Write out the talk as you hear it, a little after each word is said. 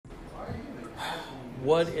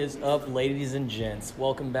What is up, ladies and gents?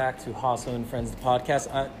 Welcome back to Hasso and Friends, the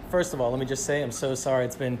podcast. First of all, let me just say I'm so sorry.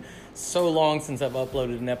 It's been so long since I've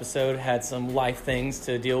uploaded an episode. Had some life things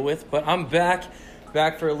to deal with. But I'm back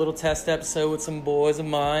for a little test episode with some boys of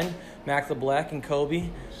mine, Mac the Black and Kobe.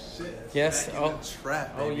 Shit, Yes.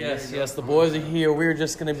 trap, Yes. The boys are here. We're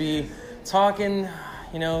just going to be talking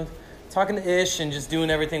to Ish and just doing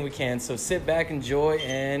everything we can. So sit back, enjoy,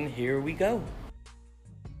 and here we go.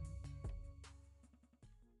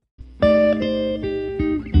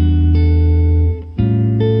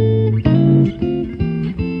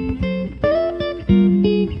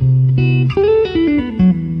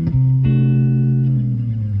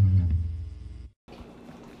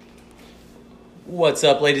 What's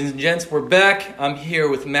up, ladies and gents? We're back. I'm here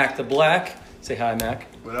with Mac the Black. Say hi, Mac.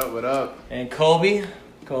 What up? And Colby.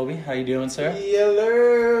 Colby, how you doing, sir?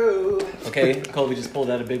 Yellow. Okay, Colby just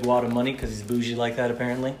pulled out a big wad of money because he's bougie like that,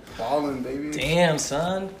 apparently. Ballin', baby. Damn,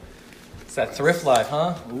 son. It's that thrift life,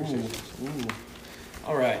 huh? Ooh.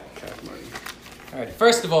 All right. Cash money. All right.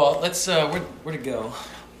 First of all, let's, where to go?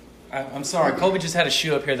 I'm sorry. Colby just had a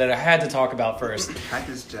shoe up here that I had to talk about first.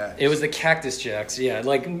 Cactus Jack. It was the Cactus Jacks, yeah.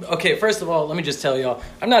 Okay, first of all, let me just tell y'all,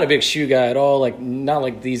 I'm not a big shoe guy at all, not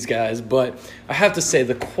like these guys, but I have to say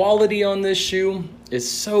the quality on this shoe is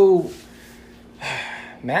so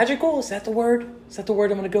magical. Is that the word? Is that the word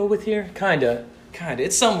I'm going to go with here? Kinda.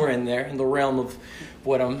 It's somewhere in there, in the realm of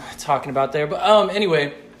what I'm talking about there. But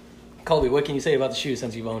anyway, Colby, what can you say about the shoe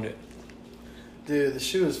since you've owned it? Dude, the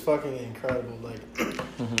shoe is fucking incredible. Like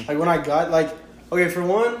when I got, okay, for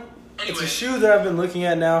one, it's a shoe that I've been looking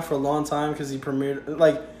at now for a long time because he premiered,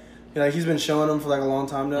 he's been showing them for a long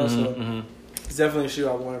time now. It's definitely a shoe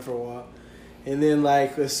I wanted for a while. And then,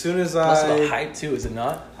 as soon as Plus the hype too, is it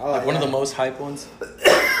not? One of the most hype ones.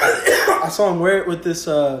 I saw him wear it with this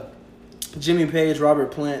Jimmy Page, Robert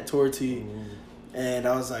Plant tour tee. And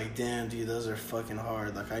I was like, damn, dude, those are fucking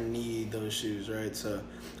hard. I need those shoes, right? So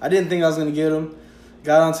I didn't think I was going to get them.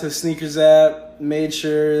 Got onto the sneakers app, made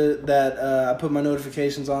sure that I put my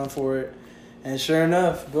notifications on for it. And sure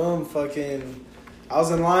enough, boom, I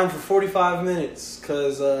was in line for 45 minutes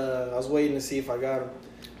because I was waiting to see if I got them.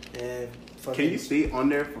 And Can you stay on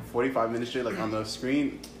there for 45 minutes straight, on the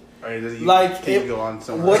screen? Or does can you go on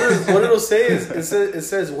somewhere? What it'll say is, it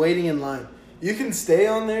says waiting in line. You can stay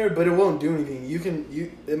on there, but it won't do anything. You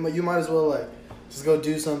might as well just go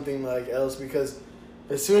do something else because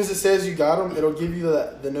as soon as it says you got them, it'll give you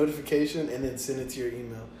the notification and then send it to your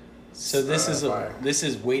email. So this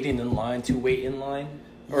is waiting in line to wait in line.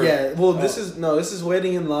 This is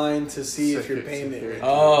waiting in line to see if your payment.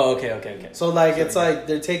 Oh, okay. So it's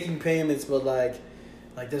they're taking payments, but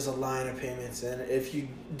there's a line of payments, and if you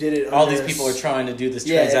did it, all these people are trying to do this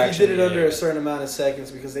transaction. Yeah, if you did it under a certain amount of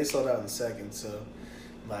seconds, because they sold out in seconds. So,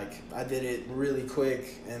 I did it really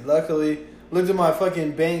quick, and luckily looked at my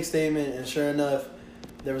fucking bank statement, and sure enough,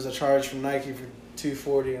 there was a charge from Nike for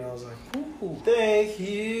 $240, and I was like, ooh, thank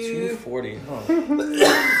you. $240. Huh?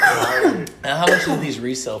 Now, how much do these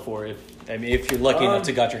resell for? If you're lucky enough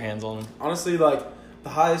to got your hands on them. Honestly, the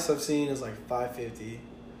highest I've seen is $550.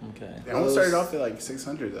 Okay. They almost started off at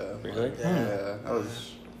 600 though. Really? Yeah, that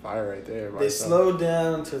was fire right there. They slowed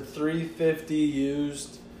down to $350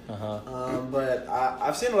 used. But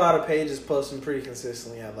I've seen a lot of pages posting pretty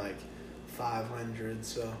consistently at 500.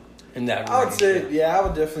 So in that range, I would say, I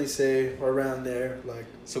would definitely say around there.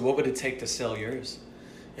 So what would it take to sell yours?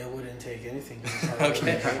 It wouldn't take anything.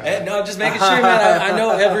 Okay. No, just making sure, man. I know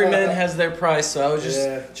every man has their price, so I was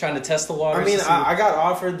just trying to test the waters. I got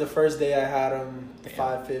offered the first day I had them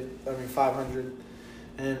 500,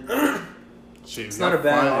 and it's not a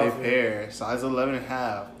bad offer. A pair, size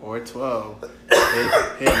 11.5 or 12.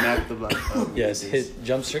 hit Mac the Black. Yes, hit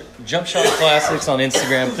Jump Shot Classics on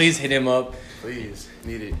Instagram. Please hit him up. Please,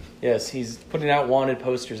 need it. Yes, he's putting out wanted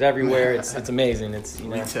posters everywhere. It's amazing. It's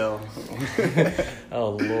retail.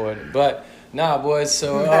 Oh Lord, but nah, boys.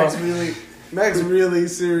 So Mac's really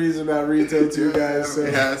serious about retail too, guys. So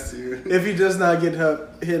he has to. If he does not get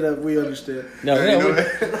hit up, we understand.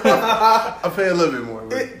 I'll pay a little bit more.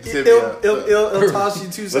 It'll toss you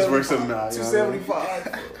 $275. Let's work something out.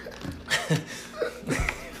 $275.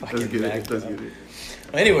 Let's get it.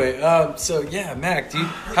 Anyway, Mac,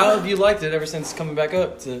 how have you liked it ever since coming back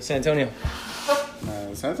up to San Antonio?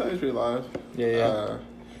 San Antonio's pretty live. Yeah.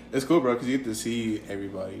 It's cool, bro, because you get to see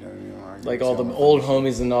everybody. You know what I mean? All the old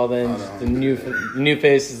homies and all that, the new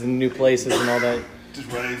faces and new places and all that.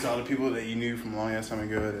 Just running into all the people that you knew from a long ass time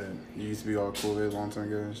ago that you used to be all cool with a long time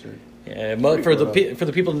ago and shit. Yeah, but for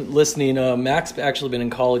the people listening, Mac's actually been in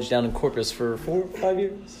college down in Corpus for 4 or 5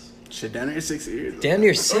 years. Shit, down here 6 years. Damn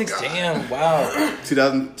near 6. God. Damn, wow.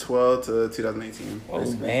 2012 to 2018. Oh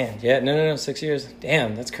man, yeah, no, 6 years.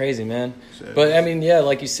 Damn, that's crazy, man. Shit. But I mean, yeah,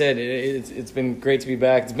 like you said, it's been great to be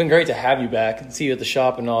back. It's been great to have you back and see you at the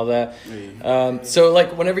shop and all that. Yeah. So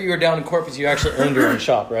like, whenever you were down in Corpus, you actually owned your own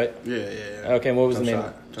shop, right? Yeah. Okay, and what was Jump the name?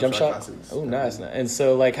 Shot. Jump Shot. Classics. Oh, nice. And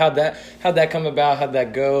so like, how'd that come about? How'd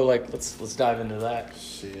that go? Like, let's dive into that.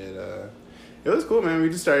 Shit, it was cool, man. We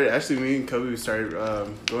just started, actually, me and Kobe started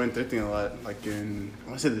going thrifting a lot, like in, I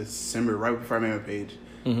want to say December, right before I made my page.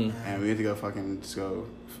 Mm-hmm. And we had to go fucking just go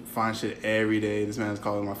find shit every day. This man's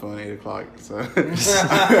calling my phone at 8 o'clock, so.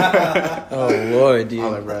 Oh, Lord, dude. I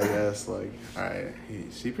was like, bro, I guess, like, all right.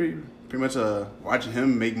 She pretty much watching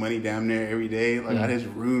him make money damn near every day, like, out his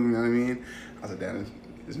room, you know what I mean? I was like, damn,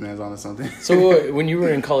 this man's on to something. So when you were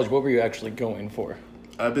in college, what were you actually going for?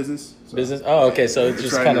 Business. So, Business? Oh, okay. So it's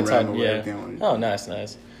just kind of trying time. to Yeah. everything. Oh, nice.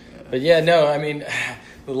 But yeah, no, I mean,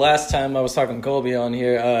 the last time I was talking to Colby on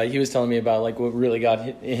here, he was telling me about like what really got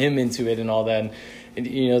him into it and all that. And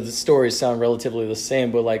you know, the stories sound relatively the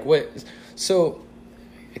same, but like what? So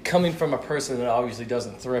coming from a person that obviously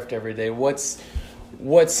doesn't thrift every day, what's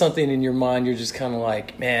something in your mind you're just kind of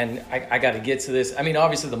like, man, I got to get to this? I mean,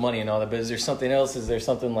 obviously the money and all that, but is there something else? Is there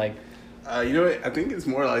something like? You know what? I think it's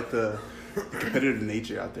more like the competitive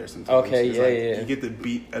nature out there sometimes. Okay, It's yeah, like yeah. You get to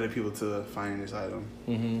beat other people to find this item.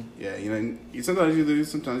 Mm-hmm. Yeah, you know, sometimes you lose,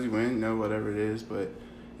 sometimes you win, you know, whatever it is, but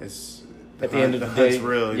it's... At the end of the hunt's day,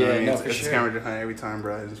 real, you know what I mean? no, It's for a sure. scavenger hunt every time,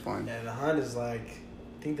 bro. It's fun. Yeah, the hunt is like,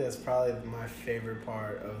 I think that's probably my favorite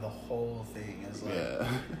part of the whole thing. Is like, Yeah.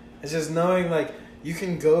 it's just knowing like you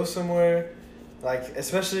can go somewhere, like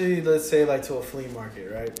especially let's say like to a flea market,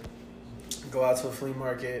 right? Go out to a flea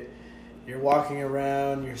market, you're walking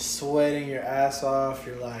around, you're sweating your ass off,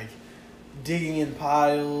 you're like digging in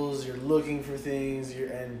piles, you're looking for things,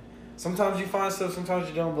 and sometimes you find stuff, sometimes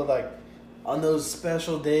you don't, but like on those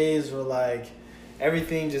special days where like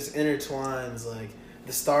everything just intertwines, like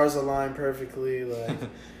the stars align perfectly, like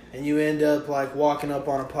and you end up like walking up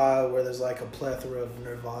on a pile where there's like a plethora of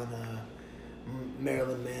Nirvana,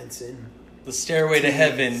 Marilyn Manson. The Stairway to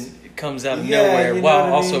Heaven comes out of Yeah, nowhere you know while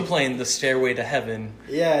what I also mean? playing The Stairway to Heaven.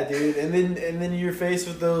 Yeah, dude, and then you're faced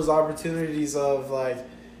with those opportunities of like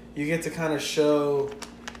you get to kind of show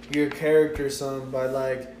your character some by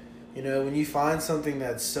like, you know, when you find something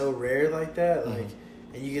that's so rare like that, like,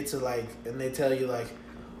 and you get to like, and they tell you like,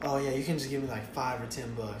 oh yeah, you can just give me like $5 or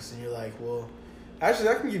 $10, and you're like, well, actually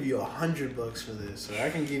I can give you $100 for this, or I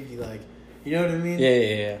can give you like, you know what I mean?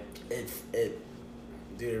 Yeah.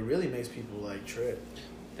 Dude, it really makes people like trip.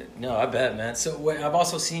 No, I bet, man. So I've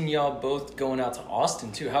also seen y'all both going out to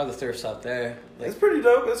Austin too. How are the thrifts out there? It's pretty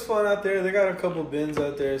dope. It's fun out there. They got a couple bins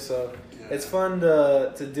out there, so it's fun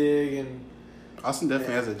to dig and. Austin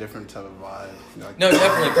definitely has a different type of vibe. Like, No,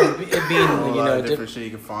 definitely. From it being, a you lot know, of different shit you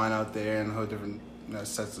can find out there and a whole different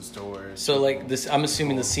sets of stores. So like this, I'm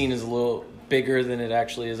assuming the scene is a little bigger than it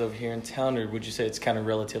actually is over here in town, or would you say it's kind of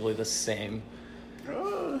relatively the same?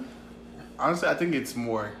 Honestly, I think it's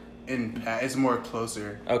more it's more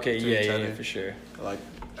closer. Okay, to yeah, each other. yeah, for sure. Like,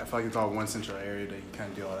 I feel like it's all one central area that you kind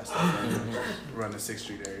of do all that stuff in. Run the 6th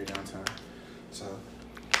Street area downtown. So,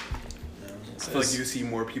 I feel like you can see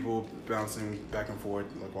more people bouncing back and forth,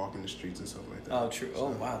 like walking the streets and stuff like that. Oh, true. So, Oh,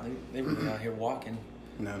 wow. They really out here walking.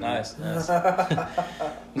 No. Nice.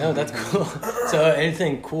 No, that's cool. So,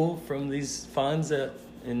 anything cool from these finds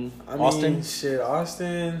in Austin? Mean, shit,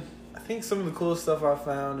 Austin. I think some of the coolest stuff I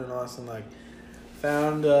found in Austin, like,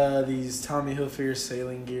 found these Tommy Hilfiger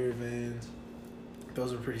sailing gear vans.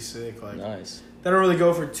 Those are pretty sick. Like, Nice. they don't really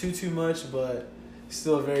go for too much, but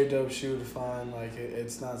still a very dope shoe to find. Like,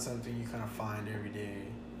 it's not something you kind of find every day.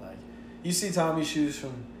 Like, you see Tommy shoes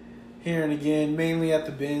from here and again, mainly at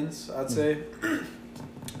the bins, I'd say.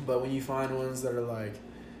 But when you find ones that are like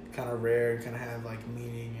kind of rare, kind of have like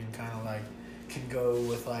meaning and kind of like can go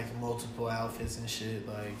with like multiple outfits and shit,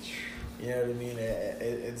 like, you know what I mean?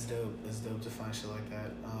 It's dope. It's dope to find shit like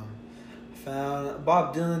that. I found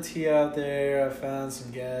Bob Dylan tee out there. I found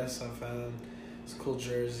some Guess. I found some cool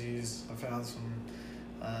jerseys. I found some.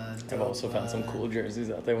 I've also found some cool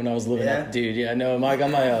jerseys out there when I was living Yeah? out. Dude, yeah, no, I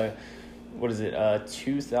got my, what is it,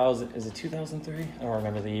 2000, is it 2003? I don't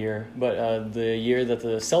remember the year, but the year that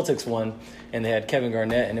the Celtics won, and they had Kevin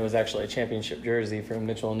Garnett, and it was actually a championship jersey from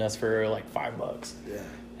Mitchell & Ness for like $5. Yeah.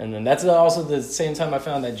 And then that's also the same time I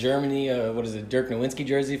found that Germany, Dirk Nowitzki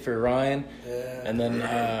jersey for Ryan. Yeah. And then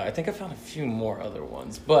I think I found a few more other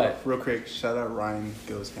ones. But real quick, shout out Ryan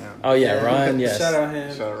Goes Ham. Oh yeah, Ryan, yes. Shout out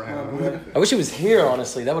him. Shout out Ham. I wish he was here,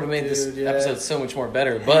 honestly. That would have made this episode so much more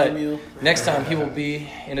better. But next time he will be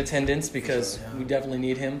in attendance because we definitely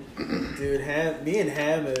need him. Dude, me and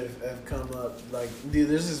Ham have come up. Like, dude,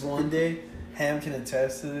 there's this one day, Ham can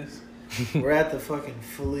attest to this. We're at the fucking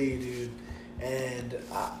flea, dude. And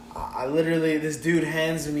I literally, this dude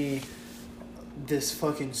hands me this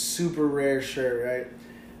fucking super rare shirt, right?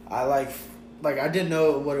 I I didn't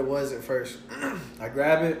know what it was at first. I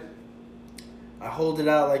grab it, I hold it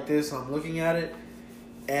out like this, I'm looking at it,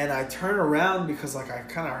 and I turn around because I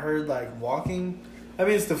kind of heard walking. I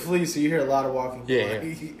mean, it's the flea, so you hear a lot of walking. Yeah.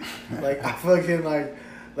 I fucking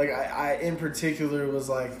I in particular was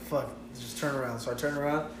like, fuck, just turn around. So I turned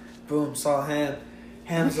around, boom, saw Ham.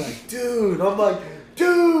 Ham's like, dude. I'm like,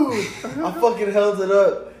 dude. I fucking held it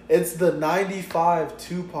up. It's the 95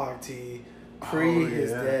 Tupac tee pre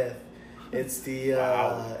his death. It's the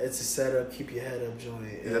it's a setup, keep your head up joint.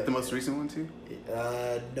 Is that the most recent one too?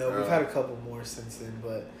 No, we've had a couple more since then,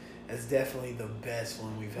 but it's definitely the best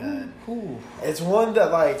one we've had. Ooh. It's one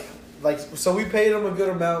that so we paid him a good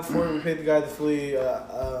amount for it. We paid the guy the flea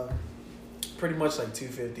pretty much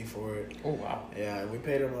 $250 for it. Oh wow. Yeah, we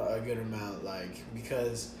paid him a good amount,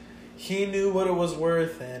 because he knew what it was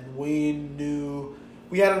worth, and we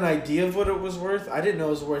had an idea of what it was worth. I didn't know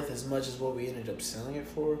it was worth as much as what we ended up selling it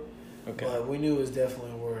for. Okay. But we knew it was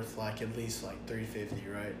definitely worth at least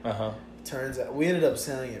 $350, right? Uh-huh. Turns out we ended up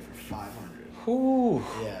selling it for $500. Ooh.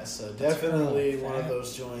 Yeah, so definitely one of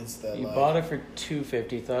those joints that you bought it for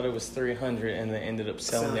 $250, thought it was $300, and then ended up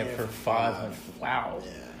selling it for $500. Wow.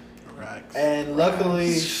 Yeah. Racks. And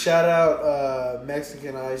luckily, shout out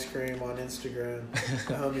Mexican Ice Cream on Instagram.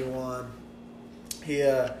 The homie Juan.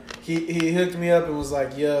 He hooked me up and was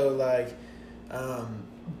like, "Yo,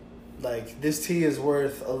 this tea is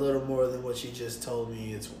worth a little more than what you just told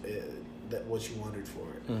me. That what you wanted for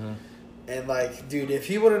it." Mm-hmm. And dude, if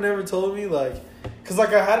he would have never told me, cause I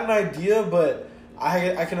had an idea, but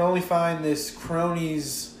I can only find this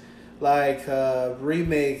Cronies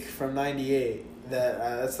remake from '98.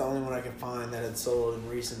 That's the only one I could find that had sold in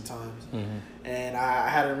recent times. Mm-hmm. And I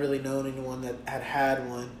hadn't really known anyone that had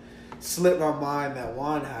one. Slipped my mind that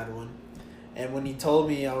Juan had one. And when he told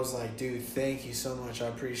me, I was like, dude, thank you so much. I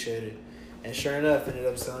appreciate it. And sure enough, ended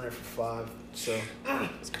up selling it for $5. So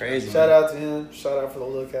it's crazy. Shout out to him. Shout out for the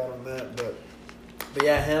lookout on that. But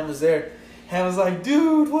yeah, Ham was there. Ham was like,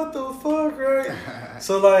 dude, what the fuck, right?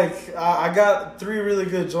 So I got 3 really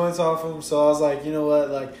good joints off him. So I was like, you know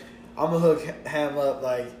what, I'm going to hook Ham up.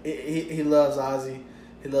 He loves Ozzy.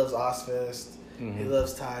 He loves Ozfest. Mm-hmm. He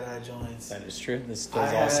loves tie-dye joints. That is true. This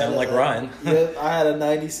does all sound like Ryan. Yep, I had a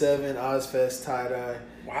 97 Ozfest tie-dye.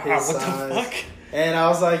 Wow, what size. The fuck? And I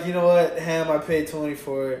was like, you know what, Ham, I paid $20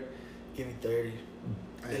 for it. Give me $30.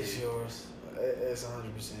 It's yours. It's 100%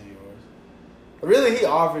 yours. Really, he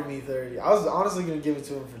offered me $30. I was honestly going to give it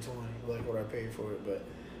to him for $20, what I paid for it. But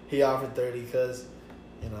he offered $30 because...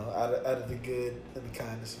 out of the good and the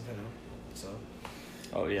kindness of him. So.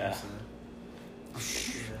 Oh yeah.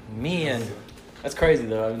 Man, that's crazy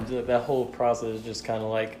though. I mean, that whole process just kind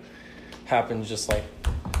of happens just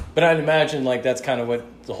But I'd imagine that's kind of what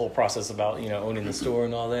the whole process about owning the store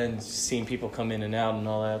and all that, and seeing people come in and out and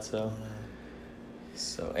all that.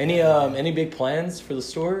 So any big plans for the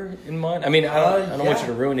store in mind? I mean, I don't want you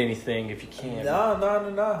to ruin anything if you can.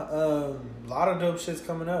 No. A lot of dope shit's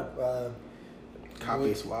coming up.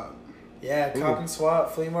 Copy swap. Yeah, copy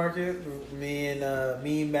swap, flea market.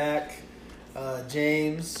 Me, Mac,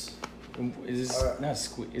 James. Is this not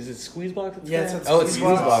is it Squeezebox? Yeah, it's Squeezebox.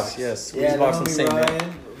 Squeezebox. Yes, Squeezebox and St.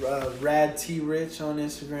 Ryan, Rad T Rich on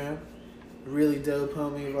Instagram. Really dope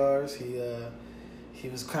homie of ours. He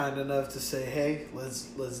was kind enough to say, hey,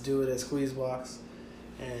 let's do it at Squeezebox.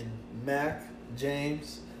 And Mac,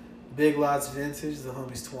 James, Big Lots Vintage, the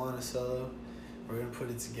homies Tawana Solo. We're gonna put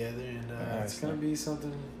it together, and it's gonna be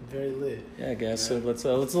something very lit. Yeah, I guess. So let's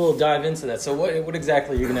a little dive into that. So what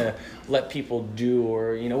exactly are you gonna let people do,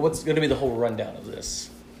 or what's gonna be the whole rundown of this?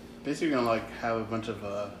 Basically, we're gonna have a bunch of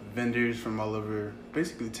vendors from all over,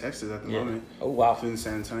 basically Texas at the moment. Oh wow. In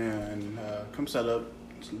San Antonio, and come set up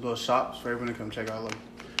some little shops for everyone to come check out,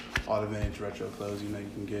 all the vintage retro clothes you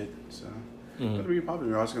can get. So. It'll be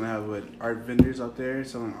popular. We're also gonna have art vendors out there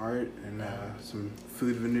selling art, and some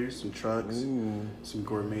food vendors, some trucks, some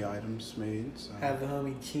gourmet items made. So. Have the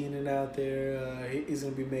homie Keenan out there. He's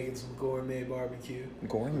gonna be making some gourmet barbecue.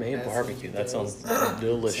 Gourmet barbecue. That sounds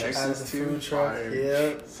delicious. Out of the food truck.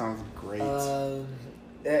 Yeah. Sounds great.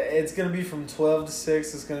 It's gonna be from 12 to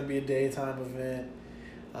 6. It's gonna be a daytime event.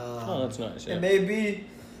 That's nice. Yeah. It may be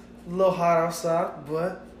a little hot outside,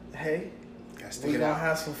 but hey, we're gonna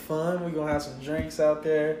have some fun. We're gonna have some drinks out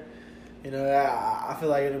there. You know, I feel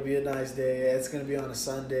like it'll be a nice day. It's gonna be on a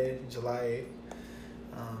Sunday, July 8th.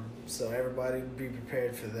 So everybody be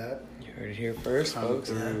prepared for that. You heard it here first, folks.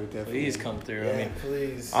 Please come through. Yeah, I mean,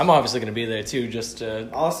 please. I'm obviously going to be there too. Just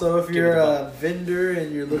also, if you're a vendor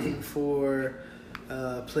and you're looking for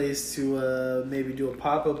a place to maybe do a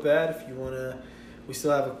pop-up at, if you want to, we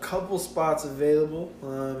still have a couple spots available.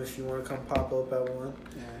 If you want to come pop up at one,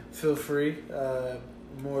 feel free.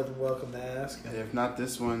 More than welcome to ask. Yeah, if not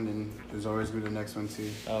this one, then there's always going to be the next one too.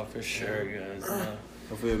 Oh, for sure, guys.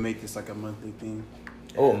 Hopefully, we'll make this like a monthly thing.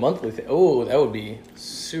 Oh, a monthly thing. Oh, that would be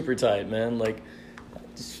super tight, man. Like,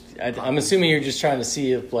 I'm assuming you're just trying to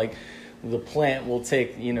see if like the plant will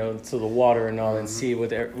take to the water and all, and see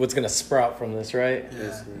what's gonna sprout from this, right?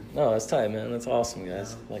 Yeah. No, that's tight, man. That's awesome,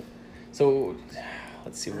 guys. Like, so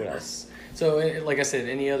let's see what else. So, like I said,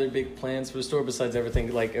 any other big plans for the store besides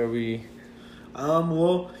everything? Like, are we?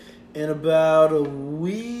 Well, in about a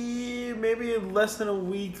week, maybe less than a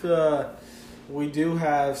week, we do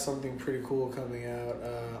have something pretty cool coming out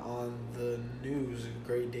on the news. A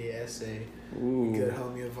Great Day essay. Ooh. A good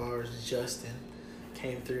homie of ours, Justin,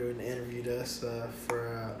 came through and interviewed us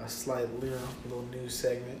for a slight little news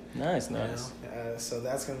segment. Nice. So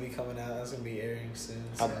that's gonna be coming out. That's gonna be airing soon.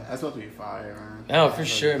 So. That's supposed to be fire, man. Oh, for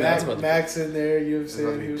sure, man. Max in there. You know what I'm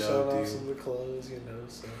saying? He was dope, showing off dude. some of the clothes.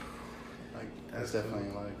 So. That's definitely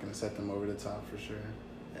like gonna set them over the top for sure.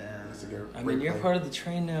 Yeah. It's a great, I mean, you're play. part of the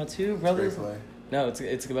train now too, brother. It's a great play. No,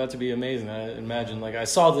 it's about to be amazing. I imagine. Like, I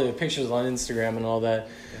saw the pictures on Instagram and all that,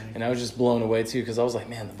 and I was just blown away too, because I was like,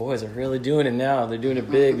 man, the boys are really doing it now. They're doing it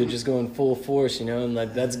big. They're just going full force, and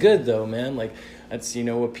like that's good though, man. Like, that's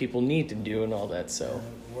what people need to do and all that. So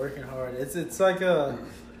working hard. It's like I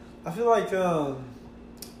feel like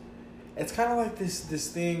it's kind of like this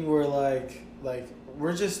thing where like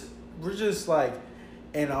we're just like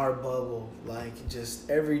in our bubble, like just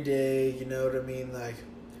every day. You know what I mean? Like,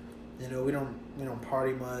 we don't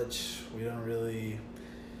party much. We don't really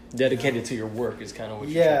dedicated to your work is kind of what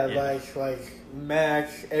you're yeah. Like Mac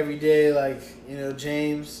every day. Like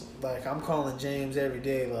James. Like I'm calling James every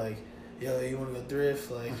day. Like, yo, you want to go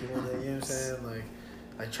thrift? Like you want to, you know what I'm saying?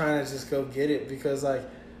 Like trying to just go get it, because like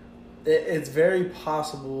it's very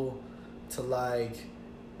possible to like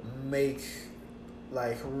make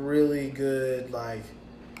like really good like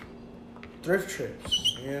thrift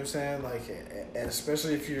trips, you know what I'm saying? Like, and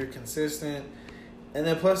especially if you're consistent, and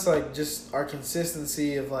then plus like just our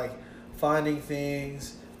consistency of like finding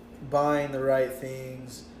things, buying the right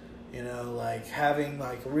things, like having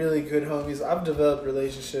like really good homies. I've developed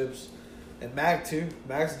relationships, and Mac too.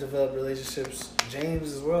 Mac's developed relationships,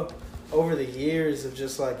 James as well, over the years of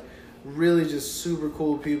just like really just super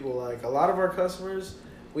cool people. Like a lot of our customers,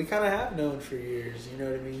 we kind of have known for years, you know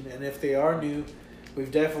what I mean? And if they are new,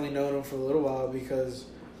 we've definitely known them for a little while, because,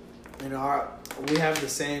 we have the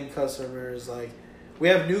same customers. Like, we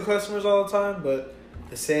have new customers all the time, but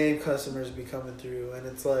the same customers be coming through. And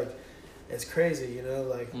it's like, it's crazy,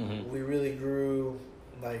 like we really grew,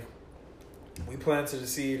 like we planted a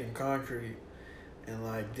seed in concrete and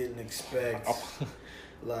like didn't expect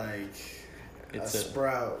like a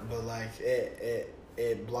sprout, but like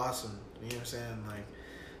it blossomed, you know what I'm saying? Like,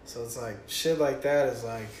 so it's like shit like that is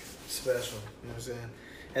like special, you know what I'm saying?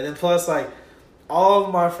 And then plus like all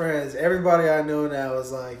of my friends, everybody I know now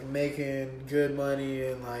is like making good money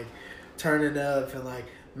and like turning up, and like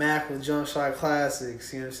Mac with Jump Shot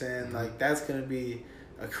Classics, you know what I'm saying? Like that's gonna be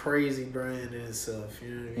a crazy brand in itself, you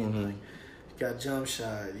know what I mean? Like you got Jump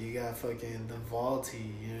Shot, you got fucking the Vaulty,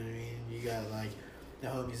 you know what I mean? You got like the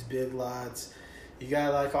homies Big Lots. You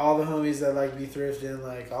got like all the homies that like be thrifting,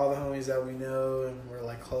 like all the homies that we know and we're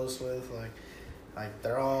like close with, like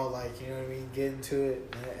they're all like, you know what I mean, getting to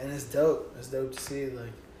it, and it's dope. It's dope to see.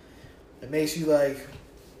 Like it makes you like,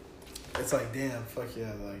 it's like damn, fuck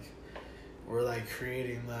yeah, like we're like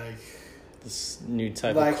creating like this new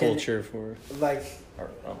type like of culture for like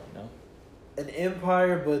no. An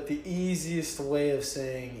empire, but the easiest way of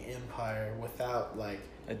saying empire without like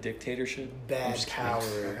a dictatorship, bad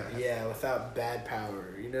power. Yeah, without bad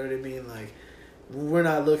power. You know what I mean? Like, we're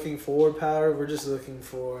not looking for power. We're just looking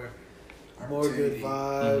for more good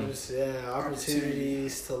vibes. Yeah,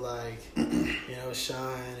 opportunities to like,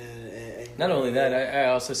 shine and not only that, I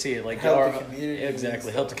also see it like help the community.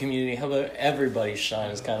 Exactly, help the community, help everybody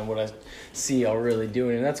shine is kind of what I see y'all really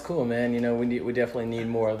doing, and that's cool, man. We definitely need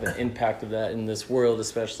more of an impact of that in this world,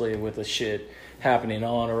 especially with the shit happening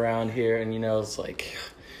on around here, and it's like,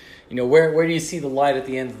 where do you see the light at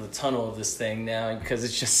the end of the tunnel of this thing now? Because it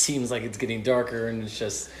just seems like it's getting darker, and it's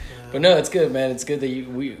just. But no, it's good, man. It's good that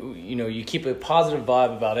you keep a positive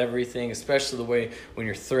vibe about everything, especially the way when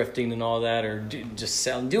you're thrifting and all that, or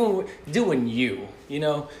doing you.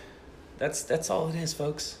 That's all it is,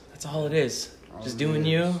 folks. That's all it is. Just doing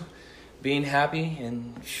you, being happy,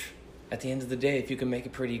 and at the end of the day, if you can make a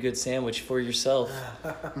pretty good sandwich for yourself,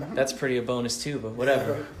 that's pretty a bonus too. But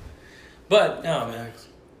whatever. But no, man.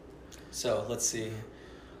 So let's see.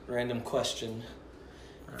 Random question.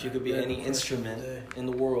 If you could be any instrument in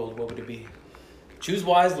the world, what would it be? Choose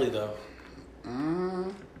wisely, though.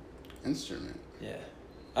 Instrument. Yeah.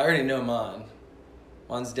 I already know mine.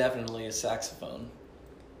 Mine's definitely a saxophone.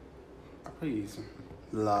 I'll probably use some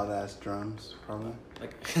loud-ass drums, probably.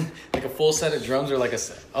 Like a full set of drums or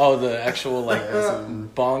the actual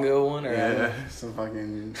bongo one? Or some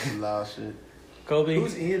fucking loud shit. Kobe?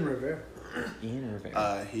 Who's Ian Rivera? Ian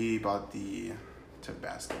Rivera. He bought the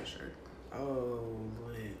Tabasco shirt. Oh,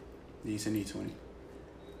 wait. He sent me 20.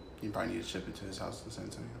 You probably need to ship it to his house in San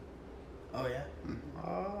Antonio. Oh, yeah? Mm-hmm. Oh,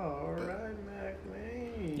 all right, Mac,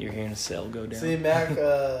 man. You're hearing a sale go down. See, Mac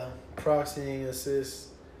proxying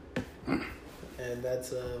assists, and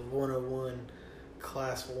that's a 101,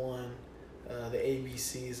 class 1, the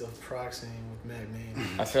ABCs of proxying with Mac Main.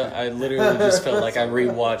 I literally just felt like I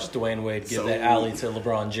rewatched Dwayne Wade give that alley to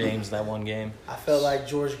LeBron James that one game. I felt like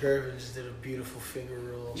George Gervin just did a beautiful finger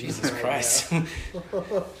roll. Jesus Christ.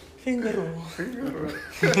 Finger roll. Finger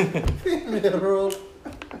roll.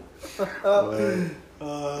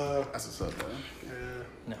 That's what's up, though.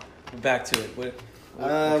 No. Back to it. What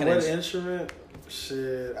instrument?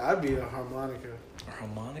 Shit, I'd be a harmonica. A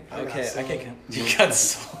harmonica? Okay, I can't. You got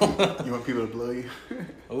soul. You want people to blow you?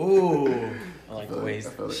 Ooh. I like the ways.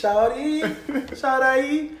 Shawty.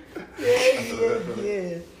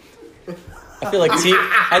 Yeah. I feel like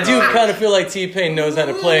I do kind of feel like T-Pain knows how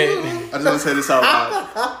to play it. I just want to say this out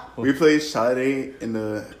loud. We played Sade in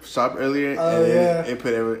the shop earlier, and it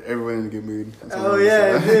put everyone in a good mood. Oh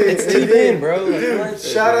yeah, it did. It's T-Pain, bro.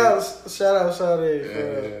 Shout out,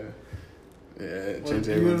 Sade. Yeah,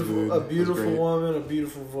 a beautiful woman, a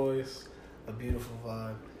beautiful voice, a beautiful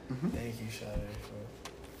vibe. Mm-hmm. Thank you, Sade,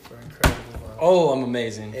 for incredible vibe. Oh, I'm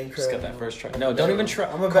amazing. Just got that first try. No, don't even try.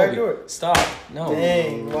 I'm a backdoor. Stop. No.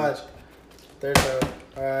 Dang, watch. There's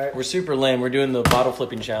alright. We're super lame. We're doing the bottle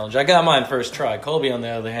flipping challenge. I got mine first try. Colby, on the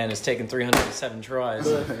other hand, has taken 307 tries.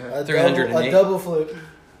 308. A double flip.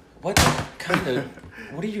 What kind of...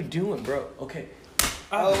 What are you doing, bro? Okay.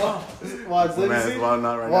 Watch. Let me see. Not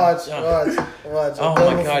right watch.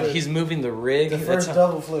 Oh my god, he's moving the rig. The first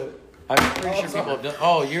double flip. I'm pretty sure people have done...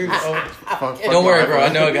 Oh, you're... don't worry, bro. I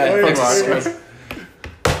know a guy that fixes screens.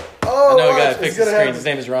 I know a guy that fixes screens. His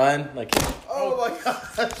name is Ryan. Oh my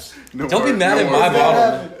gosh. Don't be mad at my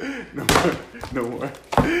bottle. No more.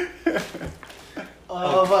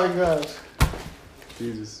 Oh my gosh.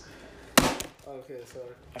 Jesus. Okay,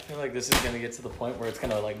 sorry. I feel like this is going to get to the point where it's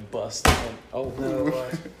going to bust. No,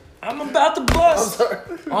 why? I'm about to bust. I'm sorry.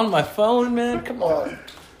 On my phone, man. Come on.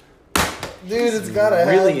 Dude, it's gotta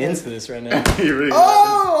happen. Really into this right now.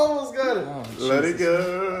 Almost got it. Oh, let it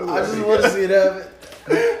go. I just want to see it happen.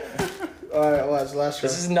 Alright, watch. Last try.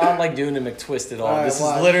 This is not like doing a McTwist at all. This is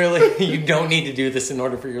literally, you don't need to do this in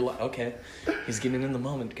order for your life. Okay. He's getting in the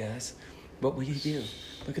moment, guys. What will you do?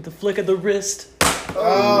 Look at the flick of the wrist.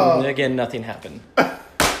 Oh. And again, nothing happened.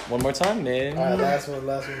 One more time, man. Alright, last one.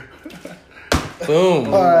 Boom.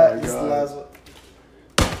 Alright, this is the last one.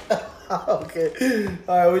 Okay.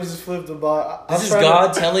 Alright, we just flipped the ball. This is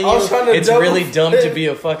God telling you it's really dumb to be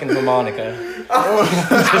a fucking harmonica.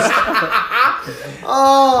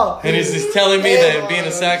 And he's just telling me that being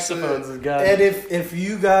a saxophone is God. And if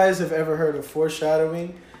you guys have ever heard of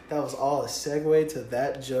foreshadowing, that was all a segue to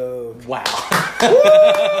that joke. Wow.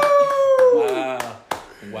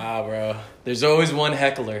 Wow, bro. There's always one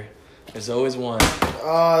heckler. There's always one.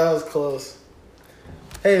 Oh, that was close.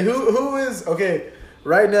 Hey, who is... Okay,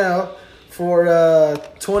 right now, for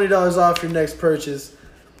 $20 off your next purchase,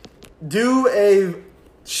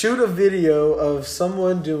 shoot a video of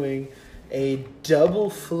someone doing a double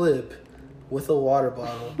flip with a water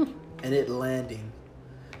bottle and it landing.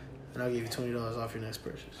 And I'll give you $20 off your next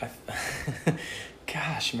purchase.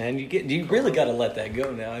 Gosh, man, you really got to let that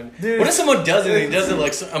go now. Dude, what if someone does it and he does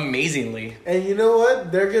it so amazingly? And you know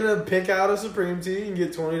what? They're going to pick out a Supreme Tea and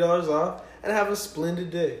get $20 off and have a splendid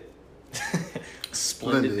day.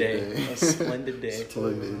 Splendid day. A splendid day.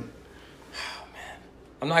 Splendid. Oh, man.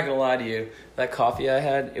 I'm not going to lie to you. That coffee I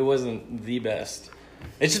had, it wasn't the best.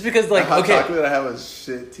 It's just because, the hot chocolate I have was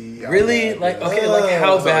shit tea. Really?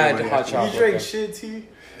 How bad hot chocolate? You drink shit tea?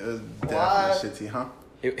 It was definitely shit tea, huh?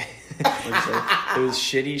 It, What'd you say? it was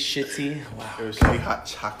shitty. Wow. It was shitty hot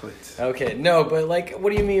chocolate. Okay, no, but like,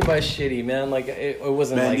 what do you mean by shitty, man? Like, it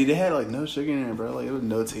wasn't Man, like. dude, they had like no sugar in it, bro. Like it was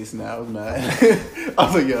no taste in that. I was mad. I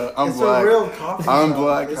was like, yo, I'm It's black. a real coffee I'm shop.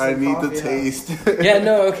 black. It's I a need the coffee house. taste. Yeah,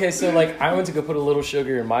 no, okay, so like, I went to go put a little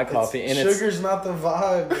sugar in my coffee, and Sugar's not the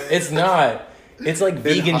vibe. Man. it's not. It's like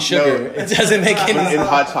vegan hot- sugar. no. It doesn't make any in sense.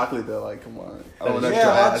 hot chocolate though, like come on. I don't want Yeah,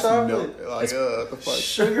 extra hot ass chocolate. milk. Like, what the fuck?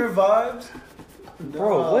 Sugar vibes.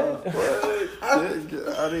 Bro, what? Get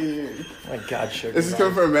out of here. Oh my God, sugar. This is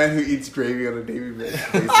coming from a man who eats gravy on a daily basis.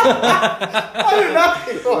 I do not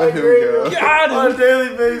eat Let like him gravy go. God. on a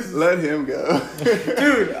daily basis. Let him go.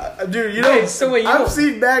 Dude, you know, Wait, so wait, you I've don't-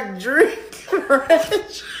 seen Mac drink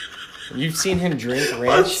ranch You've seen him drink on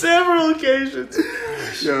ranch? several occasions.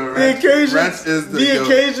 Yo, The ranch occasions, is the the goat.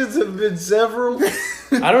 occasions have been several.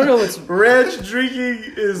 I don't know what's. Ranch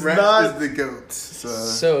drinking is Ranch not. is the goat. So,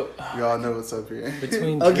 So, y'all know what's up here.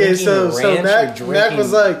 between Okay, drinking so ranch Mac, or Mac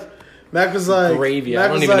was drinking like, gravy, Mac I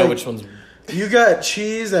don't was even know like, which one's. You got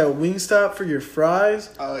cheese at Wingstop for your fries?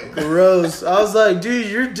 Oh, yeah. Gross. I was like,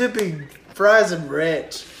 dude, you're dipping fries in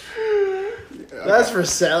ranch. That's for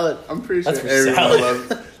salad. I'm pretty sure That's for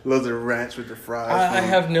everyone loves a ranch with the fries. I from-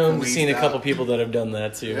 have from seen a Wingstop. couple people that have done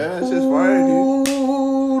that too. Yeah, it's just fire, dude.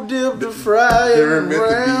 Ooh, dip the fry They in were meant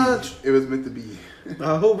ranch. to be. It was meant to be.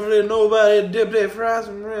 I hope that nobody dip their fries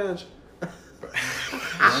in ranch. Ranch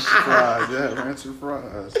and fries, yeah, ranch and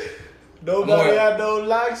fries. Nobody I know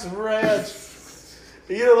likes ranch.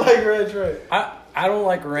 You don't like ranch, right? I don't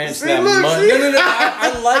like ranch See, that look, much. see? No.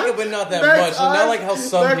 I like it, but not that much. And not like how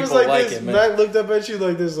some Mac was people like like this. it, man. Mac looked up at you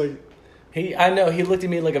like this, like, I know he looked at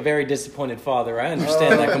me like a very disappointed father. I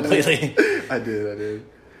understand that completely. I did.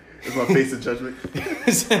 It's my face of judgment.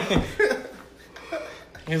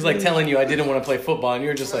 He was like telling you I didn't want to play football, and you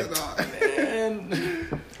were just like, man.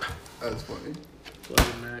 That's funny.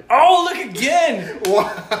 Oh, look again!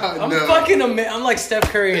 Wow, I'm no. fucking I'm like Steph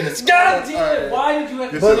Curry in this. God damn it! Why did you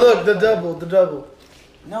have? Yes, but look, the double.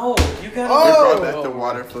 No, you gotta. We Oh! brought back the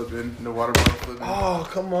water flipping, the water bottle flipping. Oh,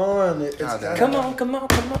 come on. It's God gotta, Come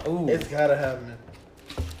on! Ooh. It's gotta happen.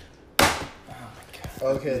 Oh my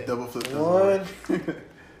God. Okay. Double flip. doesn't One. work.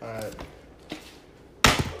 Alright.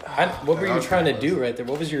 What were you trying to do right there?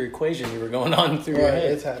 What was your equation you were going on through your Right,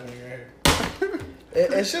 head? it's happening right here.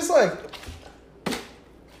 It's just like,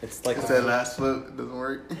 It's like It's that last flip. It doesn't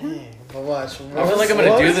work. dang, but watch. I feel like I'm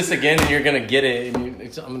gonna do this again, and you're gonna get it, and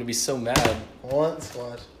I'm gonna be so mad. Once,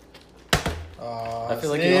 watch. I feel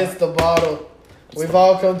like it's the bottle. We've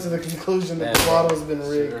all come to the conclusion that the Man, bottle's been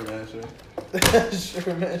rigged. Sure, man, sure.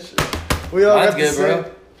 Sure, man, sure. We all Mine's got good, the bro.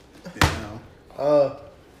 same. Damn.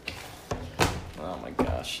 Oh my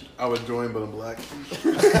gosh. I would join, but I'm black.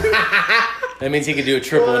 That means he could do a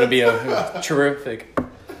triple and it'd be a terrific.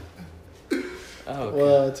 Oh, okay.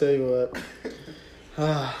 Well, I'll tell you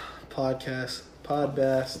what. Podcast.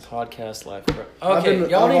 Podcast life, bro. I've Okay, been-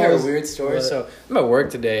 y'all want to I've hear a always- weird story? what? So I'm at work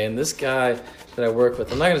today, and this guy that I work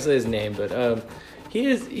with, I'm not gonna say his name, but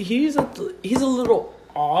he's a little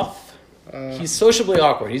off. He's sociably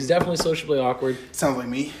awkward. He's definitely sociably awkward. Sounds like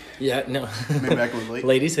me. Yeah, no. Maybe I can relate.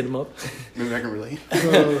 Ladies, hit him up. Maybe I can relate.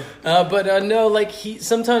 But no, like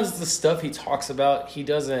sometimes the stuff he talks about, he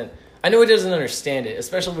doesn't. I know he doesn't understand it,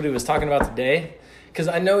 especially what he was talking about today. Because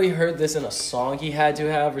I know he heard this in a song he had to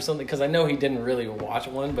have or something. Because I know he didn't really watch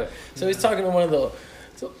one, but so he's talking to one of the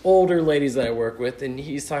older ladies that I work with, and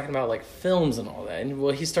he's talking about like films and all that. And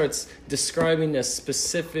well, he starts describing a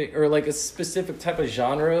specific type of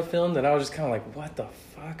genre of film that I was just kind of like, what the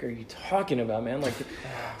fuck are you talking about, man? Like,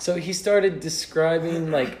 so he started describing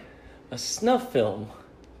like a snuff film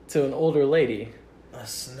to an older lady. A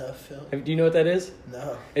snuff film? Do you know what that is?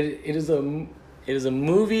 No. It is a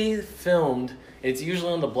movie filmed. It's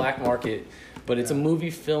usually on the black market, but it's a movie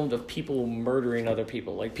filmed of people murdering other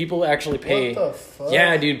people. Like people actually pay. What the fuck?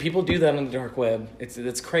 Yeah, dude, people do that on the dark web.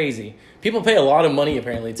 It's crazy. People pay a lot of money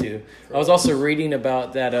apparently too. I was also reading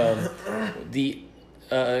about that.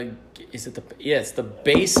 It's the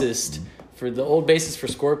bassist for the old bassist for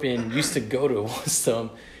Scorpion used to go to some.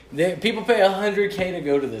 People pay $100K to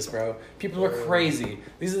go to this, bro. People are crazy.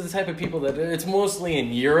 These are the type of people that it's mostly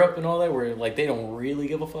in Europe and all that, where like they don't really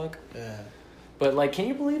give a fuck. Yeah. But like, can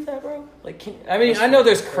you believe that, bro? Like, I know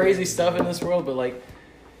there's crazy stuff in this world, but like,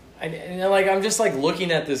 I'm just like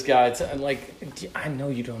looking at this guy. I'm like, I know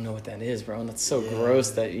you don't know what that is, bro, and that's so gross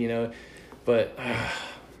that you know. But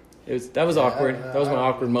that was awkward. That was my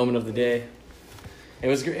awkward moment of the day. It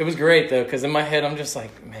was great though, because in my head I'm just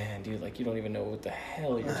like, man, dude, like you don't even know what the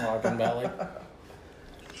hell you're talking about, like.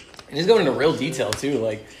 And he's going into real detail too,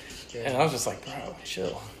 like, and I was just like, bro,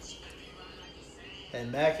 chill.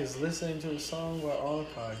 And Mac is listening to a song while on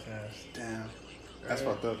a podcast. Damn. That's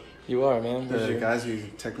fucked up. You are, man. There's the guys who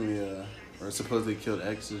technically, or supposedly killed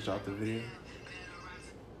X just dropped the video.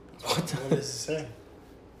 What the? What does it say?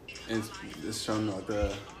 It's showing like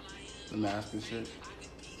the mask and shit.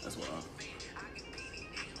 That's wild.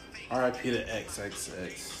 R.I.P. to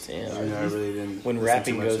XXX. Damn. I mean, I really didn't. When listen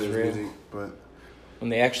rapping too much goes to his real. music, but When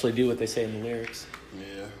they actually do what they say in the lyrics.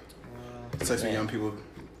 yeah, it sucks when young people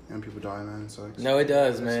die, man. It sucks. No, it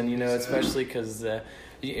does, man. You know, especially because,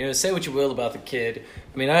 you know, say what you will about the kid.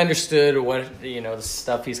 I mean, I understood what, you know, the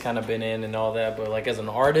stuff he's kind of been in and all that. But, like, as an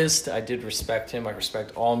artist, I did respect him. I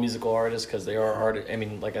respect all musical artists because they are artists. I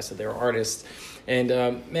mean, like I said, they're artists. And,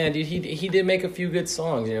 man, dude, he did make a few good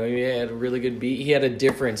songs. You know, he had a really good beat. He had a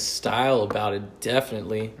different style about it,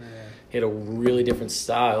 definitely. Yeah. He had a really different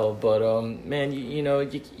style. But, man, you know,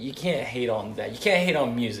 you can't hate on that. You can't hate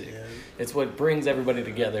on music. Yeah. It's what brings everybody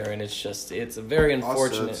together, and it's a very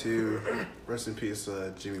unfortunate. Also, too, rest in peace,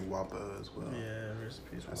 Jimmy Wappo as well. Yeah, rest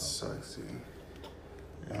in peace. That sucks, too.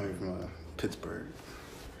 I'm from Pittsburgh.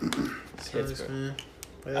 Pittsburgh.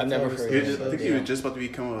 Yeah, I've never heard of it. I think he was just about to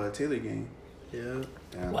become a Taylor gang. Yeah.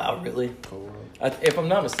 Damn. Wow, really? Cool. If I'm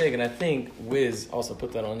not mistaken, I think Wiz also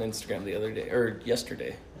put that on Instagram the other day, or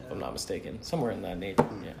yesterday. If I'm not mistaken, somewhere in that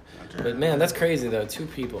neighborhood. Yeah, but man, that's crazy though. 2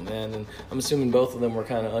 people, man, and I'm assuming both of them were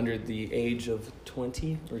kind of under the age of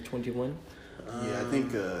 20 or 21. Yeah, I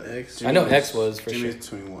think X. I know X was for sure. Jimmy's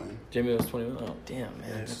 21. Jimmy was 21. Oh, damn,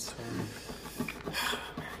 man. X 20.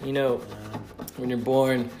 You know, when you're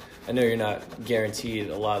born, I know you're not guaranteed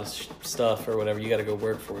a lot of stuff or whatever. You got to go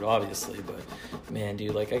work for it, obviously. But man,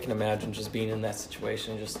 dude, like I can imagine just being in that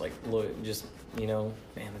situation, just like look, just you know,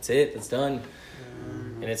 man, that's it, it's done.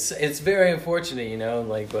 And it's very unfortunate, you know,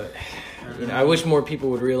 like, but you know, I wish more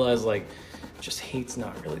people would realize like just hate's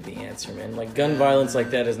not really the answer, man. Like gun violence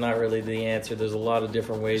like that is not really the answer. There's a lot of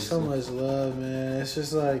different ways. So much love, man. It's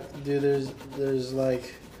just like, dude, there's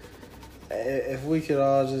like, if we could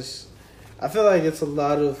all just, I feel like it's a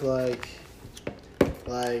lot of like,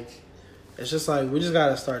 it's just like we just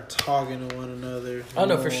gotta start talking to one another. Oh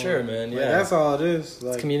no, for sure, man. Yeah, like, that's all it is.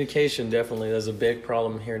 Like, it's communication, definitely. There's a big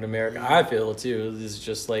problem here in America. I feel too. It's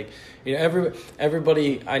just like, you know,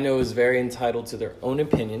 everybody I know is very entitled to their own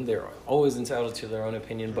opinion. They're always entitled to their own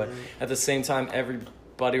opinion, but at the same time,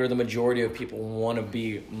 everybody or the majority of people want to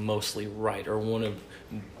be mostly right or want to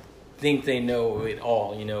think they know it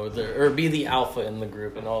all, you know, or be the alpha in the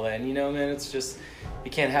group and all that. And you know, man, it's just,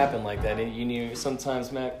 it can't happen like that. And, you know,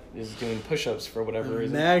 sometimes Mac is doing push-ups for whatever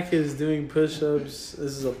reason. Mac is doing push-ups.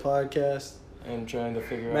 This is a podcast. I'm trying to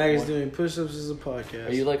figure out. Mac is doing push-ups. This is a podcast.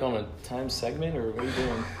 Are you like on a time segment or what are you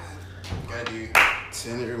doing? Gotta do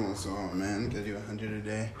 10 every once in a while, man. Gotta do 100 a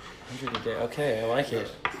day. 100 a day. Okay, I like it.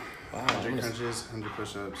 Wow. 100 crunches, 100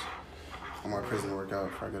 push-ups. On my prison workout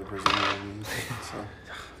before I go to prison. You know what I mean? So.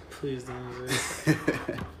 Please don't say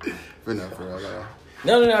it. But no, for real, I gotta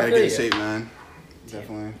No, I get feel in you. shape, man.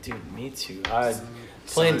 Definitely. Dude, me too.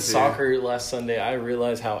 Playing soccer last Sunday, I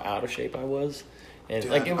realized how out of shape I was. And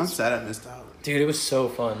Dude, like I'm sad I missed out. Dude, it was so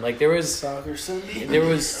fun. Like there was Soccer Sunday. There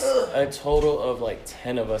was a total of like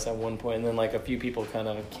 10 of us at one point, and then like a few people kind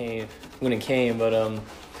of came, but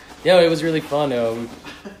yeah, it was really fun.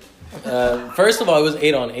 First of all, it was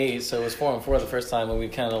 8-on-8, so it was 4-on-4 the first time, and we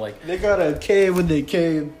kind of like they got a cave when they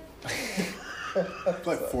came.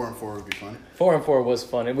 Like 4-on-4 would be fun. 4-on-4 was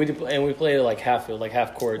fun, and we played like half field, like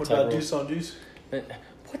half court. What type about of- deuce on deuce?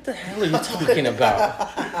 What the hell are you talking about?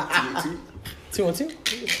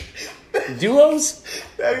 2-on-2? Duos?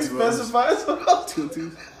 That specifies what I'll do.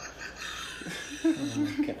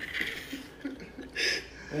 2-on-2. Okay.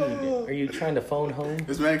 Are you trying to phone home?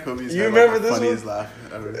 This man Kobe's You had remember like the this funniest one?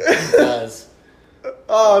 laugh ever. Guys.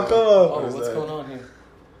 Oh, come on. Oh, what's going on here?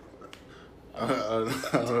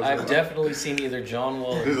 I've definitely seen either John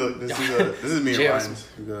Wall or This is me and James. Ryan's.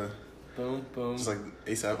 We got boom, boom. just like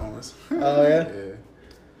ASAP almost. Oh, yeah? Yeah.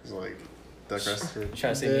 It's like Duck Rest. You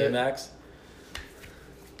trying to see me and Max?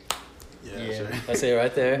 Yeah, sure. That's it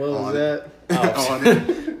right there. What was On that?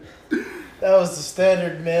 Oh, That was the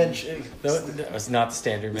standard man shake. that was not the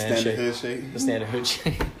standard man Standard shake. hood shake. The standard hood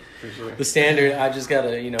shake. For sure. The standard. I just got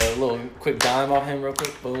a a little quick dime off him real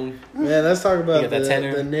quick. Boom. Man, let's talk You about got that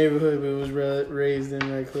tenor? the neighborhood we was raised in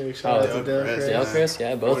right quick. Shout out to Del Crest, Crest. Del Crest,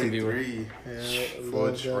 yeah, both of you were. 43. Yeah, Full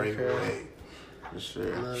love Del Drake Crest. way. For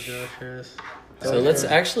sure. Love Del Crest. So let's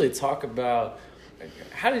actually talk about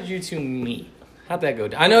how did you two meet? How'd that go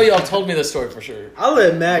down? I know y'all told me the story for sure. I'll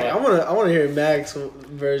let Mac. But- I want to hear Mac's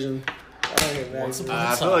version. I want to hear Mac's. Once version.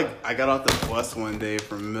 I feel like I got off the bus one day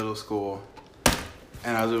from middle school,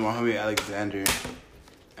 and I was with my homie Alexander,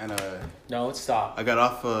 and No, stop. I got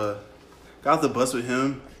off got off the bus with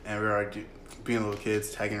him, and we were like being little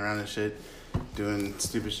kids, tagging around and shit, doing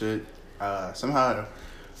stupid shit. Somehow,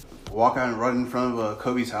 walk out and run in front of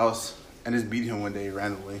Kobe's house and just beat him one day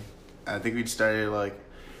randomly. And I think we started like,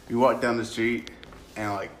 we walked down the street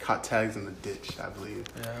and like caught tags in the ditch, I believe.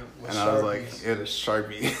 Yeah, and I was like, it was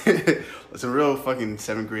Sharpie. It's a real fucking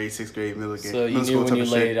 7th grade, 6th grade, middle So you school knew when you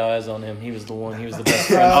type of shit. laid eyes on him, he was the one. He was the best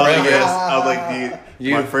friend. I was like, forever. yes. I was like, dude,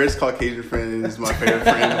 You- my first Caucasian friend and is my favorite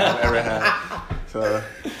friend I've ever had. So,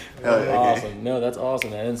 hell yeah, Awesome. No, that's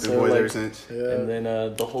awesome, man. And Good so, boys ever like, since. Yeah. and then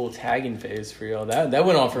the whole tagging phase for y'all that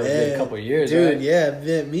went on for a good couple of years, dude. right? Yeah,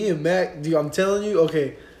 man, me and Mac, dude. I'm telling you,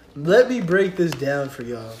 okay. Let me break this down for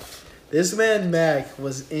y'all. This man Mac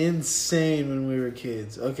was insane when we were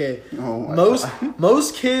kids. Okay, Oh my God.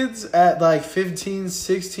 most kids at like 15,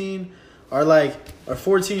 16 are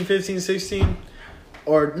 14, 15, 16.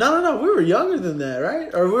 Or no, we were younger than that,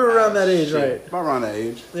 right? Or we were around that age, Shit, right? About around that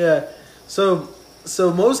age. Yeah. So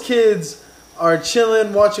most kids are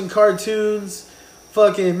chilling, watching cartoons,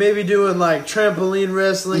 fucking maybe doing like trampoline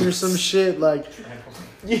wrestling or some shit. Like,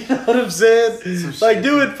 you know what I'm saying? Like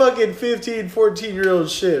doing fucking 15, 14-year-old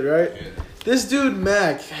shit, right? This dude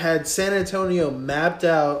Mac had San Antonio mapped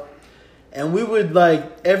out, and we would like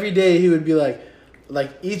every day he would be like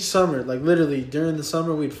each summer, like literally during the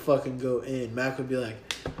summer we'd fucking go in. Mac would be like,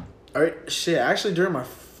 all right, shit. Actually,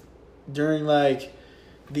 during like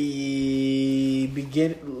the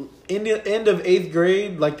end of 8th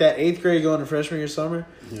grade, like that 8th grade going to freshman year summer,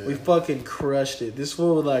 we fucking crushed it. This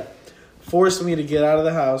fool would like force me to get out of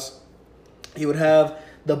the house. He would have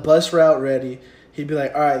the bus route ready. He'd be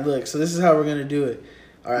like, all right, look, so this is how we're going to do it.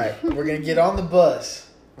 All right, we're going to get on the bus.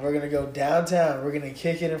 We're going to go downtown. We're going to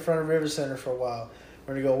kick it in front of River Center for a while.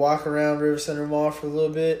 We're going to go walk around River Center Mall for a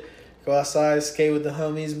little bit. Go outside, skate with the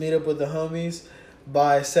homies, meet up with the homies.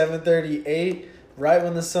 By 7:38, right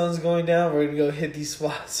when the sun's going down, we're going to go hit these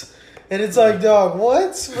spots. And it's like, dog,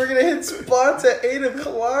 what? We're going to hit spots at 8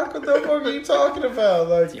 o'clock? What the fuck are you talking about?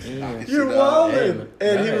 Like, Damn. you're Hey, wildin'. man.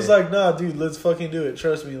 And he Right. was like, nah, dude, let's fucking do it.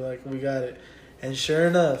 Trust me, like, we got it. And sure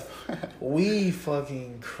enough, we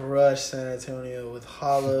fucking crushed San Antonio with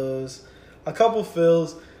hollows, a couple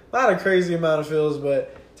fills, not a crazy amount of fills,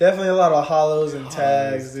 but definitely a lot of hollows and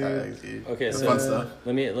tags, dude. Okay, That's so fun stuff.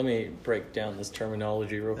 let me break down this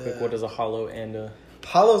terminology real quick. What is a hollow and a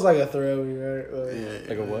Hollow's like a throwing, right? Like,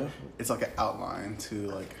 like a what? It's like an outline to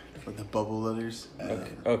like the bubble letters. Okay.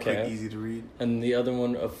 Quick, easy to read. And the other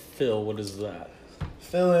one, a fill. What is that?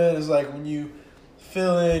 fill in is like when you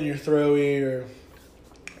fill in your throwy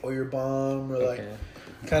or your bomb or like Okay.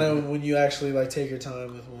 kind of when you actually like take your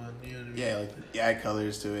time with one. You know what I mean? Yeah, like you add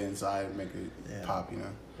colors to it inside and make it Yeah. pop. You know.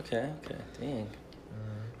 Okay. Dang.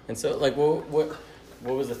 And so, like, what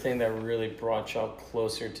was the thing that really brought y'all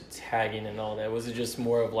closer to tagging and all that? Was it just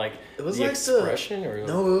more of like It was the like expression, or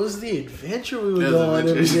No, it was the adventure we would It was go on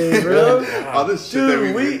every adventure. day, bro. All this shit that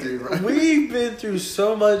Dude, we've been through, bro. we've been through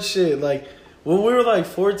so much shit. Like when we were like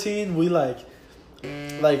 14, we like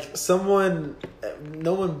someone,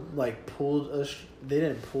 no one like pulled us. They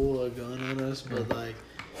didn't pull a gun on us, but like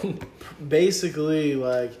basically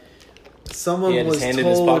like someone he had was his hand told.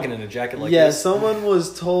 in his pocket in a jacket like yeah, this? someone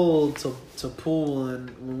was told to pull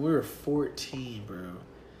one when we were 14, bro.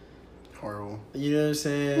 Horrible. You know what I'm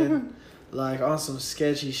saying? Like on some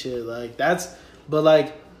sketchy shit. Like that's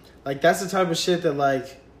the type of shit that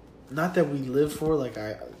like, not that we live for. Like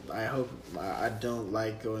I hope I don't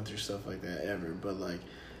like going through stuff like that ever. But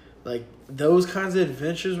like those kinds of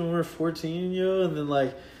adventures when we're 14, yo, and then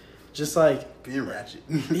like just like Being ratchet.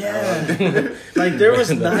 yeah, like there was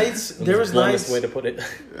nights. There was bluntest nights. way to put it.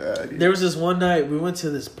 Yeah, dude. There was this one night we went to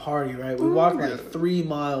this party. Right, we walked like yeah. 3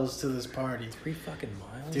 miles to this party. 3 fucking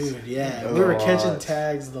miles, Dude, yeah. That's We were a catching lot.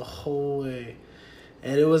 tags the whole way.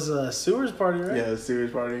 And it was a Sewer's party, right? Yeah,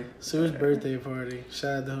 serious party. Sewer's birthday party.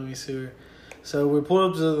 Shout out to homie Sewer. So we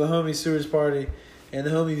pulled up to the homie Sewer's party, and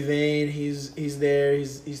the homie Vane, he's there,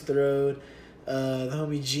 he's throwed. The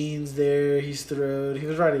homie Gene's there, he's throwed. He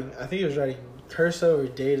was writing Curso or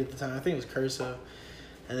Date at the time. I think it was Curso.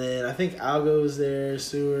 And then I think Algo was there,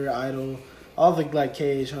 Sewer, Idol, all the like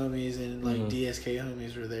KH homies and like DSK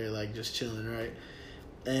homies were there, like just chilling, right?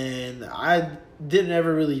 And I didn't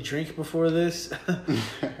ever really drink before this.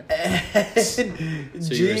 And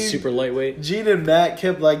So you're super lightweight. Gene and Matt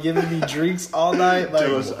kept like giving me drinks all night, like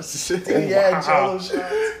Jello shots. yeah, Jello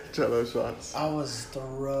shots. Jello shots. I was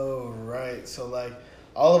thrown, right? So like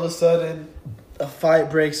all of a sudden a fight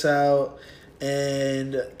breaks out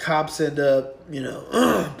and cops end up,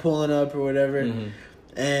 pulling up or whatever. Mm-hmm.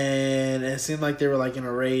 And it seemed like they were like in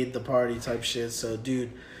a raid the party type shit. So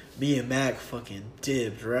dude, me and Mac fucking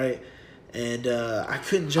dipped, right? And I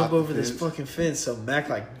couldn't jump over this fucking fence, so Mac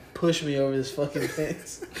like pushed me over this fucking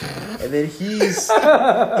fence, and then he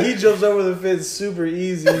jumps over the fence super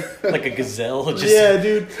easy, like a gazelle. Just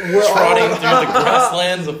dude, we're trotting through the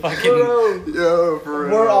grasslands of fucking. Yo, for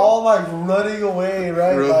real. We're all like running away,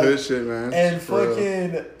 right? Real like, hood shit, man. And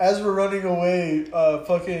fucking as we're running away,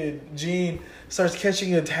 fucking Gene starts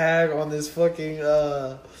catching a tag on this fucking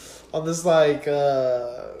on this like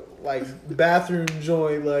bathroom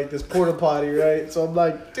joint, like this porta potty, right? So I'm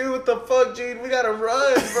like, dude, what the fuck, Gene? We gotta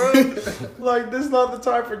run, bro. Like, this is not the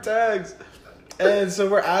time for tags. And so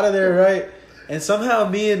we're out of there, right? And somehow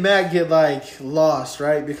me and Matt get like lost,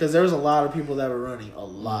 right? Because there was a lot of people that were running, a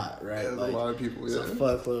lot, right? Yeah, like, a lot of people, yeah. It's a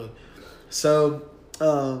fuckload. So,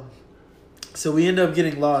 so we end up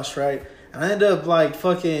getting lost, right? And I end up like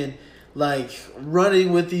fucking like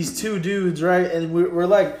running with these two dudes, right? And we're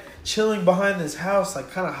like chilling behind this house,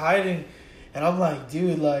 like kind of hiding. And I'm like,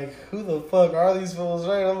 dude, like, who the fuck are these fools,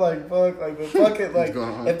 right? I'm like, fuck, like, but fuck it, like,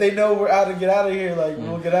 if they know we're out to get out of here, like,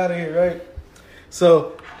 we'll get out of here, right?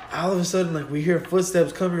 So all of a sudden, like, we hear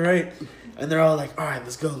footsteps coming, right? And they're all like, all right,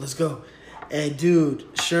 let's go. And dude,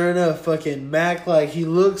 sure enough, fucking Mac, like, he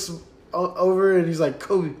looks over and he's like,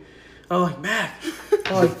 Kobe. I'm like, Mac.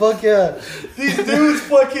 I'm like, fuck yeah. These dudes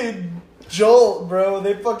fucking jolt, bro.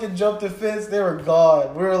 They fucking jumped the fence. They were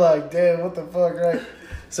gone. We were like, damn, what the fuck, right?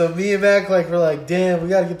 So me and Mac, like, we're like, damn, we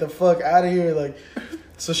got to get the fuck out of here. Like,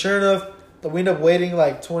 so sure enough, we end up waiting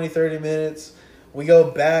like 20, 30 minutes. We go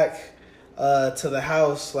back to the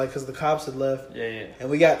house, like, because the cops had left. Yeah. And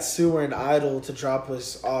we got Sewer and Idol to drop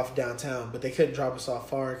us off downtown, but they couldn't drop us off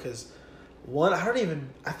far because,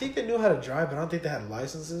 I think they knew how to drive, but I don't think they had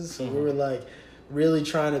licenses. So we were like really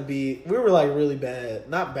trying to we were like really bad.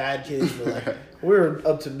 Not bad kids, but like we were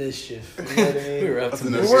up to mischief. You know what I mean? We were up to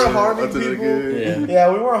mischief. We weren't harming people.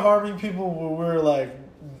 Yeah, we weren't harming people, but we were like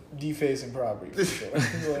defacing property.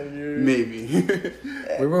 Like, maybe.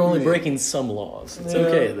 We were only breaking some laws. It's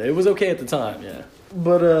okay. It was okay at the time, yeah.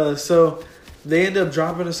 But so they end up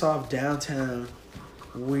dropping us off downtown.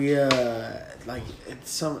 We like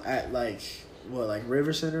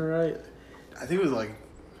River Center, right? I think it was like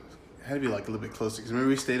it had to be like a little bit closer because remember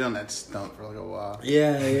we stayed on that stump for like a while.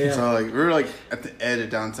 Yeah. So like we were like at the edge of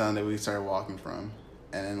downtown that we started walking from,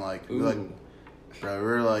 and then like we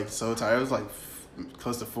were like so tired. It was like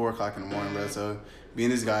close to 4:00 in the morning, bro. So me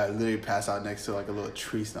and this guy literally passed out next to like a little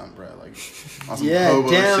tree stump, bro. Like on some hobo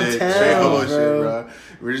shit, straight hobo shit, bro.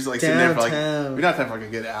 We're just like sitting there for like we're not there for like a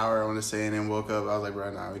good hour. I want to say, and then woke up. I was like, bro,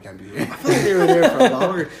 nah, we can't be here. I feel like they were there for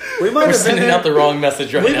longer. We might We're have sending been out the wrong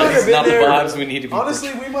message right now. It's not the vibes we need to be.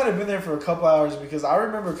 Honestly, we might have been there for a couple hours because I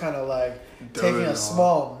remember kind of like taking a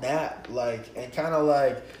small nap, like, and kind of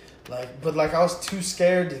like, but like I was too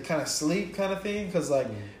scared to kind of sleep, kind of thing, because like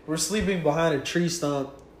we're sleeping behind a tree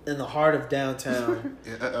stump in the heart of downtown,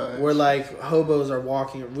 where like hobos are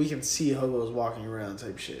walking. We can see hobos walking around,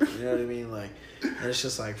 type shit. You know what I mean? Like, and it's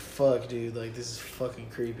just like, fuck, dude. Like, this is fucking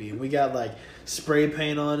creepy. And we got like spray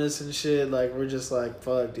paint on us and shit. Like, we're just like,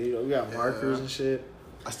 fuck, dude. We got markers and shit.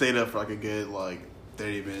 I stayed up for like a good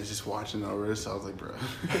 30 minutes just watching over this. So I was like, bro,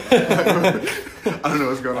 I don't know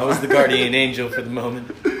what's going on. I was the guardian angel for the moment.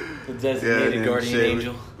 The designated guardian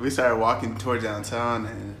angel. We started walking toward downtown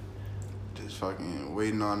and just fucking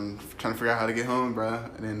waiting on, trying to figure out how to get home, bro.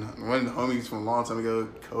 And then one of the homies from a long time ago,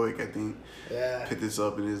 Koik, I think, picked this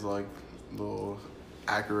up in his like little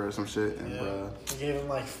Acura or some shit. And bro, we gave him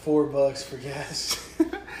like $4 for gas.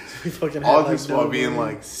 We fucking all this while being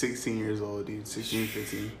like 16 years old, dude, 16,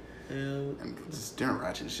 15. Yeah. And just doing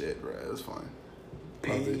ratchet shit, bro. It was fun.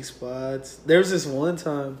 Painting spots. There was this one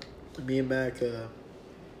time, me and Mac,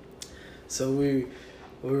 so we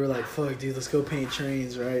were like, fuck, dude, let's go paint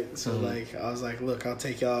trains, right? So like, I was like, look, I'll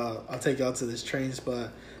take y'all to this train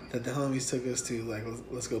spot that the homies took us to. Like,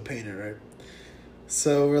 let's go paint it, right?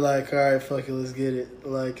 So we're like, all right, fuck it, let's get it.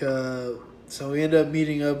 Like, so we end up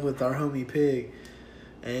meeting up with our homie Pig,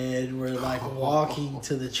 and we're like walking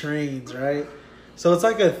to the trains, right? So it's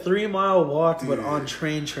like a 3-mile walk, dude, but on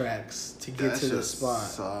train tracks to get to the spot.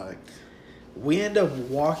 Sucked. We end up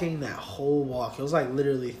walking that whole walk. It was like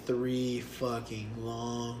literally 3 fucking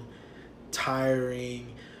long,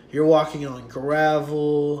 tiring. You're walking on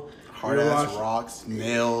gravel. Hard ass rocks,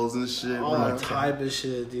 nails and shit. All type of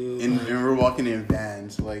shit, dude. And we're walking in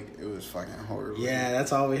vans. Like, it was fucking horrible. Yeah,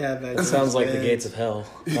 that's all we had back then. That sounds like the gates of hell.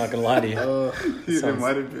 Not gonna lie to you. It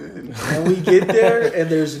might have been. And we get there, and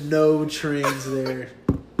there's no trains there.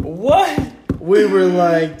 What? We were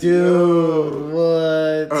like, dude,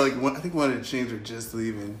 what? Or like, I think one of the trains were just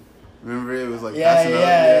leaving. Remember, it was like passing up.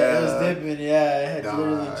 Yeah, it was dipping. Yeah, it had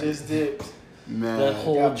literally just dipped. Man, that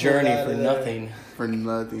whole journey for nothing. For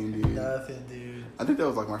nothing, dude. Nothing, dude. I think that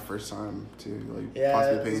was like my first time too, like Yeah,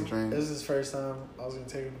 possibly painting trains. this is his first time I was gonna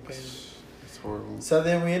take him to paint. It's horrible. So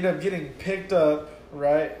then we ended up getting picked up,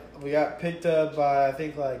 right? We got picked up by, I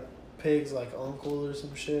think, like, Pig's, like, uncle or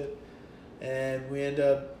some shit. And we end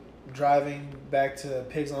up driving back to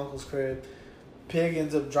Pig's uncle's crib. Pig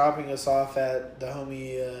ends up dropping us off at the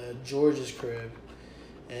homie George's crib.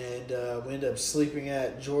 And we end up sleeping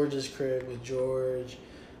at George's crib with George,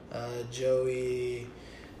 Joey,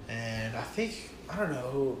 and I think, I don't know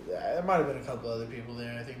who, there might have been a couple other people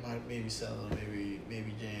there. I think maybe Stella,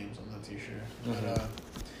 maybe James, I'm not too sure. Mm-hmm. But,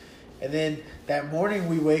 and then that morning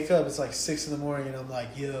we wake up, it's like 6 in the morning, and I'm like,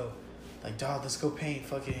 yo, like, dog, let's go paint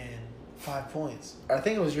fucking 5 points. I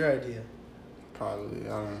think it was your idea. Probably, I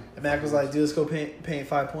don't know. And Mac was like, dude, let's go paint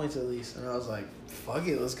 5 points at least. And I was like, fuck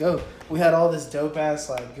it, let's go. We had all this dope ass,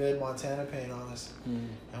 like, good Montana paint on us. Mm.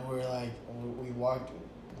 And we were like, we walked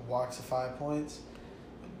to 5 points,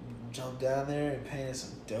 jumped down there and painted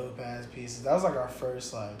some dope ass pieces. That was like our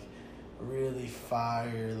first, like, really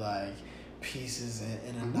fire, like, pieces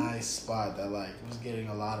in a nice spot that, like, was getting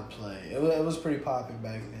a lot of play. It was pretty popping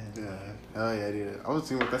back then. Yeah, hell yeah, dude. I was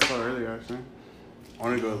thinking about that spot earlier, actually. I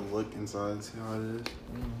want to go look inside and see how it is.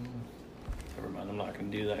 Mm-hmm. Never mind, I'm not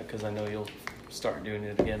going to do that because I know you'll start doing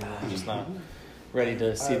it again. And I'm just not ready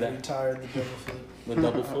to see that. I retired the double flip. The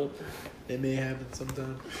double flip? It may happen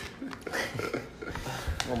sometime.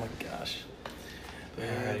 Oh my gosh.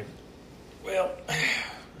 Alright. Well,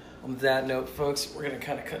 on that note, folks, we're going to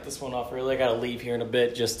kind of cut this one off early. I got to leave here in a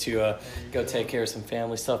bit just to go take care of some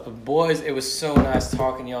family stuff. But boys, it was so nice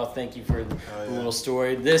talking to y'all. Thank you for the little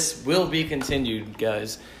story. This will be continued,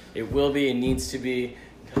 guys. It will be. It needs to be.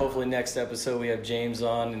 Hopefully next episode we have James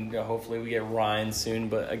on, and hopefully we get Ryan soon.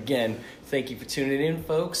 But again, thank you for tuning in,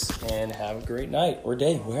 folks, and have a great night or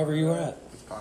day, wherever you are at.